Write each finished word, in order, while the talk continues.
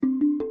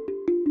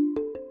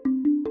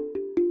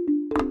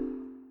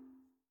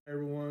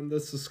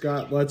This is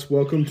Scott.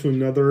 Welcome to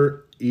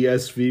another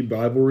ESV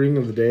Bible reading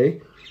of the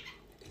day.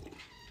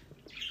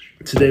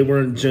 Today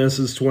we're in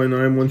Genesis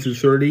 29, 1 through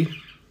 30.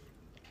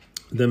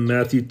 Then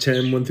Matthew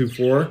 10, 1 through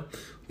 4.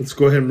 Let's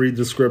go ahead and read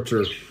the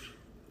scripture.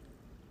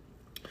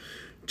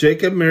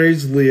 Jacob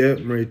marries Leah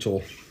and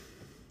Rachel.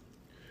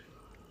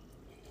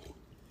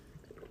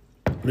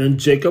 Then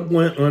Jacob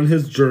went on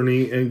his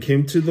journey and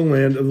came to the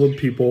land of the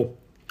people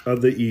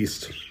of the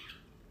east.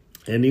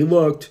 And he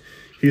looked,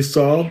 he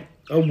saw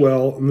a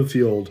well in the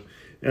field,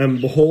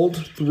 and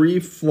behold, 3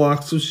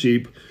 flocks of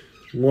sheep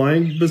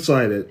lying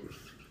beside it.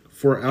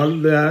 For out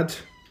of that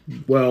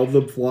well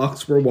the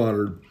flocks were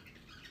watered.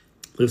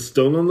 The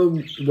stone on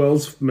the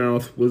well's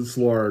mouth was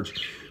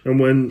large,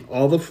 and when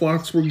all the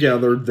flocks were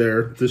gathered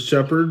there, the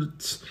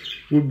shepherds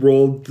would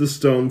roll the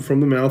stone from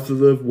the mouth of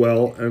the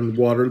well and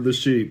water the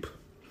sheep,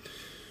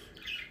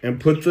 and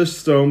put the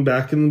stone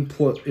back in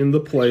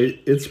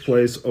its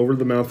place over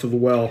the mouth of the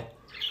well.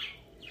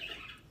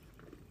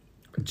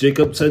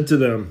 Jacob said to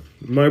them,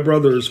 "My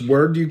brothers,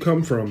 where do you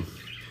come from?"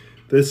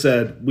 They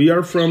said, "We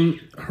are from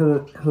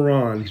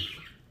Haran."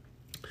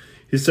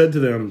 He said to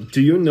them,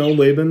 "Do you know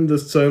Laban the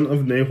son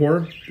of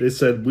Nahor?" They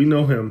said, "We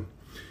know him."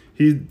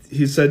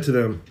 He said to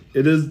them,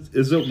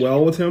 Is it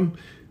well with him?"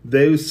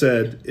 They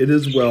said, "It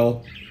is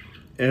well.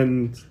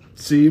 And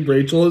see,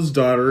 Rachel his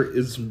daughter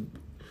is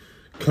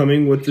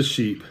coming with the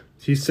sheep."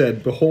 He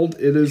said, "Behold,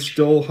 it is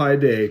still high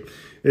day.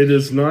 It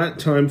is not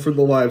time for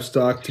the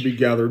livestock to be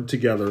gathered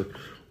together.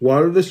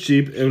 Water the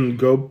sheep and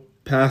go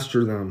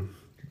pasture them."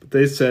 But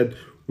they said,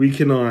 "We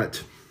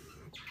cannot,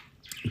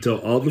 until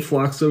all the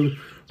flocks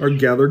are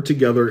gathered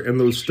together and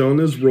the stone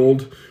is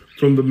rolled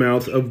from the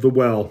mouth of the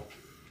well.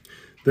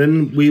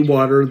 Then we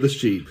water the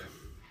sheep."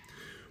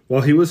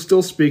 While he was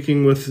still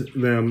speaking with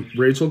them,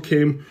 Rachel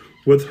came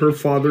with her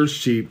father's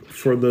sheep,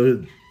 for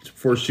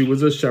she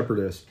was a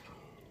shepherdess.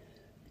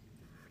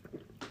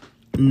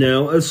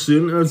 Now, as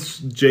soon as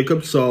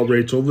Jacob saw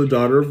Rachel, the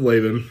daughter of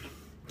Laban,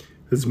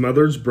 his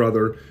mother's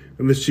brother,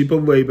 and the sheep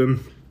of Laban,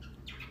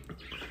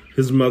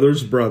 his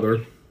mother's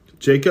brother,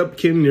 Jacob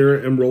came near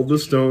and rolled the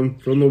stone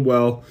from the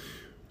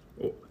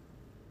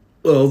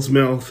well's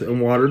mouth and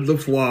watered the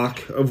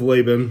flock of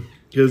Laban,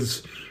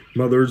 his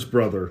mother's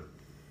brother.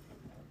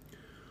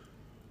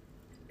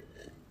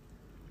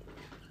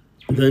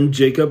 Then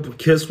Jacob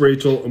kissed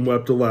Rachel and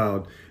wept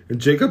aloud.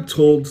 And Jacob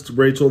told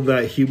Rachel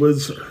that he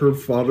was her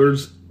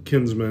father's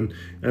kinsman,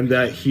 and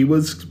that he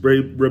was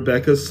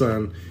Rebekah's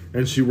son,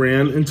 and she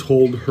ran and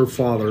told her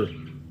father.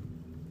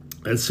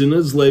 As soon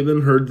as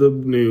Laban heard the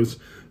news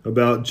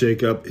about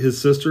Jacob, his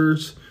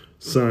sister's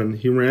son,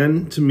 he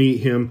ran to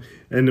meet him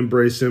and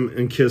embraced him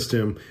and kissed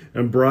him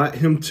and brought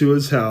him to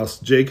his house.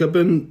 Jacob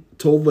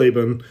told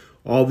Laban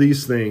all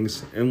these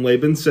things, and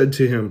Laban said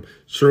to him,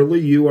 "Surely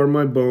you are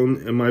my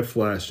bone and my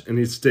flesh." And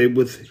he stayed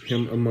with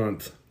him a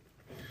month.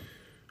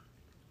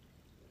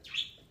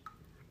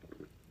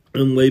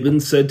 And Laban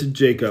said to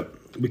Jacob,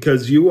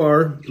 "Because you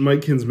are my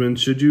kinsman,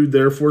 should you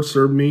therefore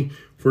serve me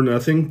for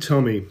nothing?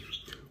 Tell me,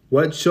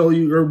 what shall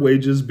your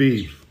wages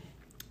be?"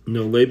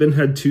 Now Laban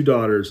had 2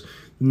 daughters.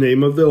 The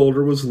name of the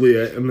older was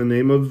Leah, and the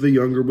name of the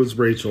younger was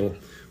Rachel.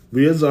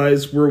 Leah's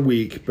eyes were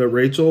weak, but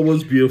Rachel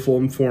was beautiful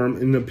in form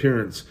and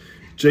appearance.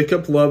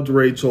 Jacob loved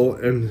Rachel,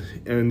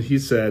 and he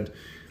said,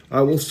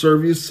 "I will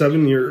serve you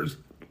 7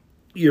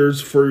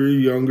 years for your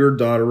younger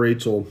daughter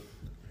Rachel."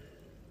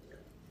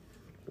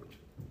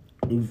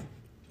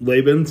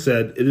 Laban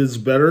said, "It is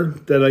better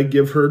that I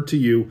give her to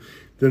you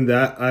than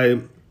that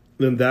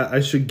I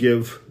should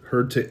give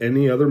her to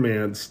any other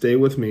man. Stay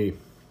with me."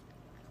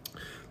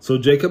 So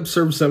Jacob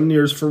served 7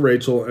 years for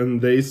Rachel,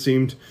 and they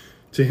seemed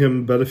to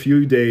him but a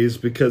few days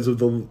because of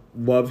the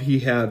love he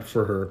had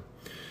for her.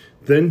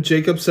 Then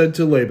Jacob said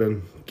to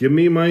Laban, "Give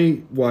me my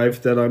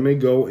wife that I may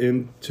go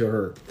in to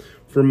her,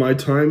 for my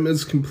time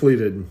is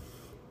completed."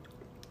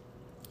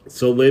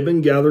 So Laban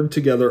gathered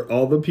together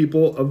all the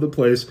people of the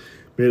place,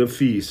 made a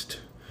feast.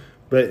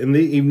 But in the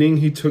evening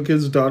he took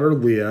his daughter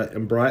Leah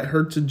and brought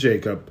her to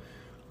Jacob.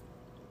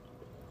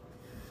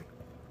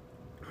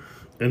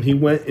 And he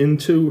went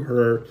into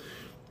her.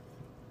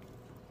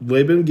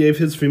 Laban gave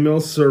his female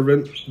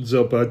servant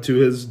Zilpah to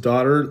his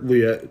daughter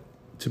Leah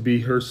to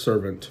be her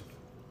servant.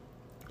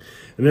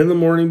 And in the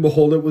morning,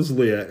 behold, it was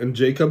Leah. And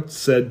Jacob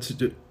said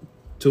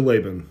to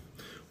Laban,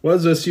 "What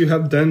is this you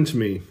have done to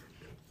me?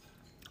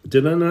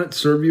 Did I not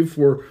serve you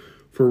for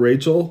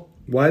Rachel?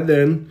 Why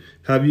then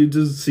have you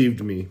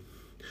deceived me?"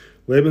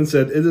 Laban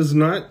said, "It is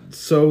not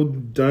so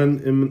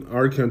done in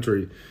our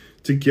country,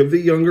 to give the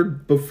younger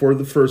before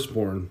the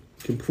firstborn.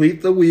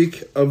 Complete the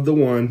week of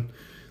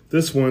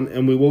this one,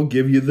 and we will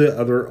give you the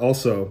other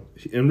also,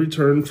 in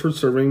return for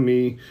serving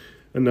me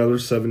another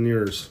 7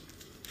 years."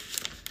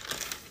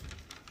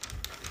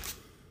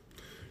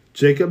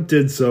 Jacob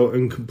did so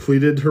and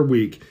completed her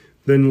week.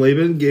 Then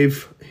Laban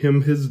gave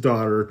him his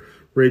daughter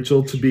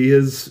Rachel to be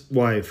his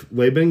wife.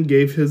 Laban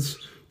gave his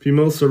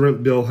female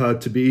servant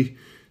Bilhah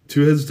to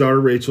his daughter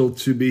Rachel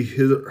to be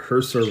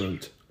her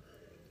servant.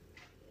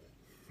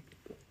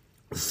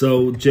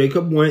 So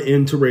Jacob went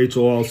in to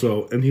Rachel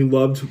also, and he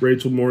loved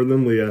Rachel more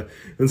than Leah,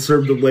 and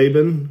served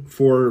Laban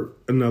for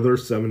another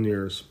 7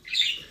 years.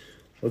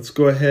 Let's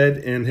go ahead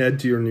and head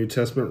to your New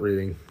Testament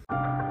reading.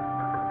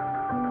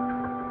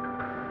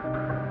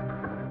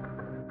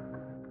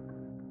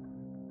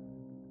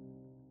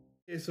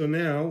 Okay, so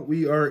now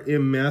we are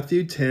in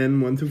Matthew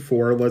 10, 1 through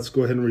 4. Let's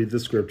go ahead and read the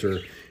scripture.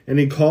 And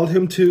he called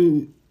him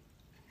to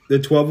the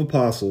 12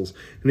 apostles,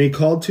 and he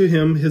called to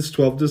him his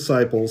 12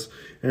 disciples,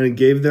 and he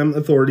gave them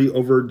authority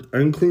over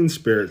unclean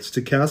spirits to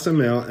cast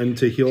them out and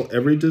to heal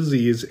every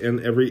disease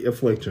and every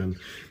affliction.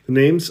 The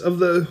names of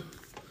the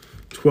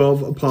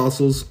 12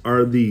 apostles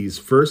are these: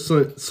 first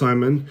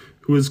Simon,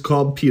 who is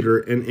called Peter,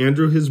 and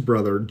Andrew his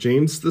brother,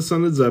 James the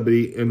son of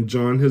Zebedee, and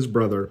John his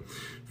brother,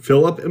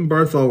 Philip and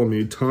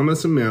Bartholomew,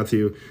 Thomas and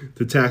Matthew,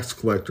 the tax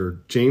collector,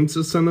 James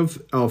the son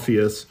of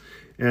Alphaeus,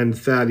 and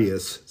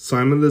Thaddeus,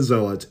 Simon the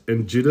Zealot,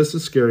 and Judas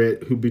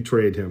Iscariot, who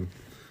betrayed him.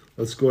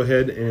 Let's go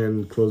ahead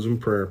and close in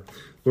prayer.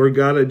 Lord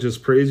God, I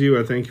just praise you.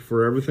 I thank you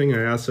for everything.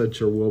 I ask that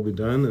your will be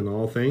done in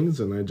all things,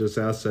 and I just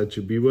ask that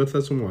you be with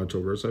us and watch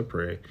over us, I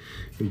pray.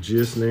 In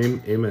Jesus'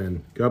 name,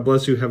 amen. God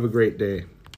bless you. Have a great day.